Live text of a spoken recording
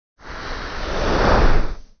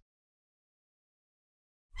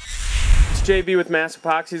JB with Mass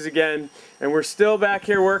Epoxies again, and we're still back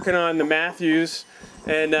here working on the Matthews.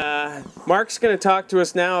 And Mark's going to talk to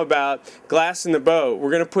us now about glass in the boat. We're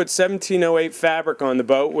going to put 1708 fabric on the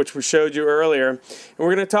boat, which we showed you earlier. And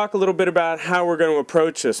we're going to talk a little bit about how we're going to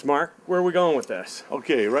approach this. Mark, where are we going with this?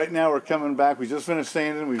 Okay, right now we're coming back. We just finished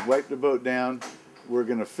sanding. We've wiped the boat down. We're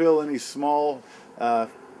going to fill any small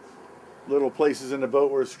little places in the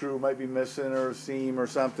boat where a screw might be missing or a seam or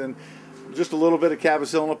something. Just a little bit of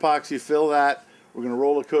cabacillin epoxy, fill that. We're going to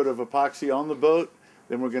roll a coat of epoxy on the boat.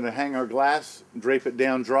 Then we're going to hang our glass, drape it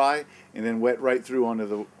down dry, and then wet right through onto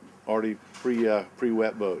the already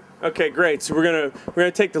pre-wet boat. Okay, great. So we're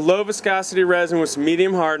gonna take the low viscosity resin with some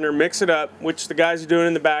medium hardener, mix it up, which the guys are doing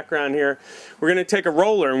in the background here. We're going to take a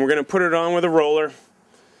roller and we're going to put it on with a roller.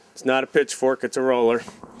 It's not a pitchfork, it's a roller.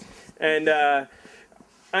 And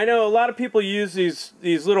I know a lot of people use these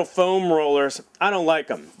little foam rollers. I don't like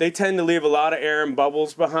them. They tend to leave a lot of air and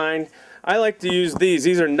bubbles behind. I like to use these.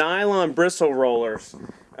 These are nylon bristle rollers.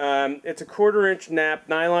 It's a 1/4-inch nap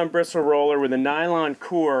nylon bristle roller with a nylon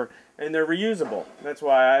core, and they're reusable. That's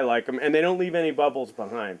why I like them, and they don't leave any bubbles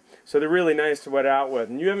behind. So they're really nice to wet out with.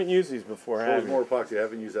 And you haven't used these before, have you? More epoxy. I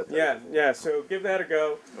haven't used that. Yeah. So give that a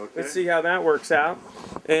go. Okay. Let's see how that works out,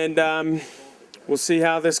 and we'll see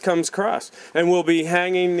how this comes across. And we'll be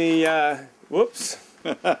hanging the whoops.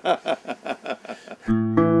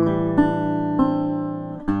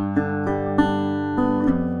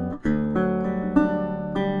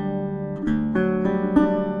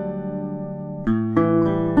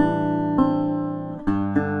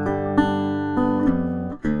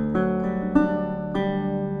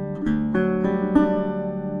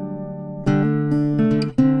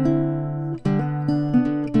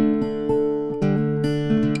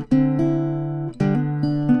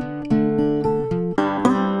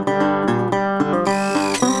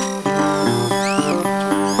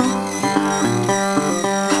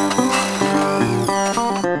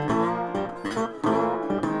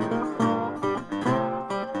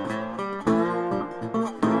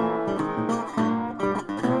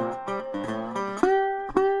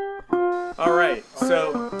 Alright,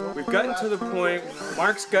 so we've gotten to the point,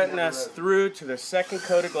 Mark's gotten us through to the second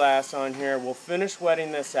coat of glass on here. We'll finish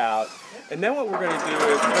wetting this out, and then what we're going to do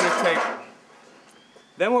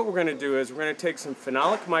is we're going to take some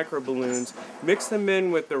phenolic microballoons, mix them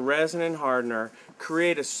in with the resin and hardener,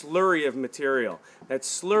 create a slurry of material. That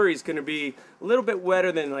slurry is going to be a little bit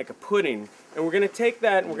wetter than like a pudding, and we're going to take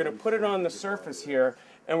that and we're going to put it on the surface here.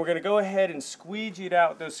 And we're going to go ahead and squeegee it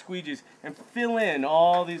out with those squeegees and fill in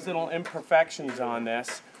all these little imperfections on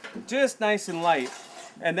this, just nice and light.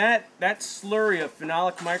 And that slurry of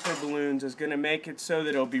phenolic microballoons is going to make it so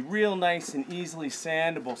that it'll be real nice and easily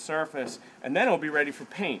sandable surface, and then it'll be ready for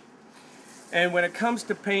paint. And when it comes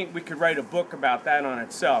to paint, we could write a book about that on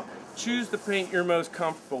itself. Choose the paint you're most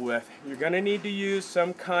comfortable with. You're going to need to use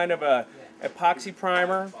some kind of a epoxy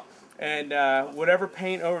primer, and whatever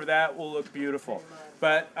paint over that will look beautiful.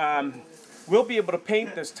 But we'll be able to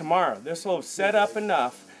paint this tomorrow. This will set up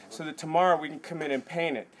enough so that tomorrow we can come in and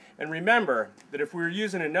paint it. And remember that if we were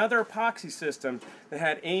using another epoxy system that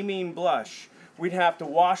had amine blush, we'd have to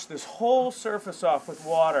wash this whole surface off with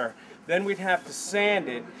water, then we'd have to sand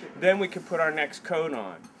it, then we could put our next coat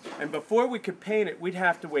on. And before we could paint it, we'd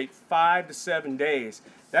have to wait 5 to 7 days.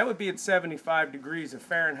 That would be at 75 degrees of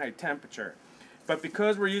Fahrenheit temperature. But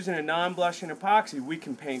because we're using a non-blushing epoxy, we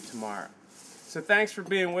can paint tomorrow. So thanks for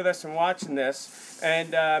being with us and watching this,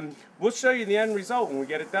 and we'll show you the end result when we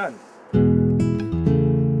get it done.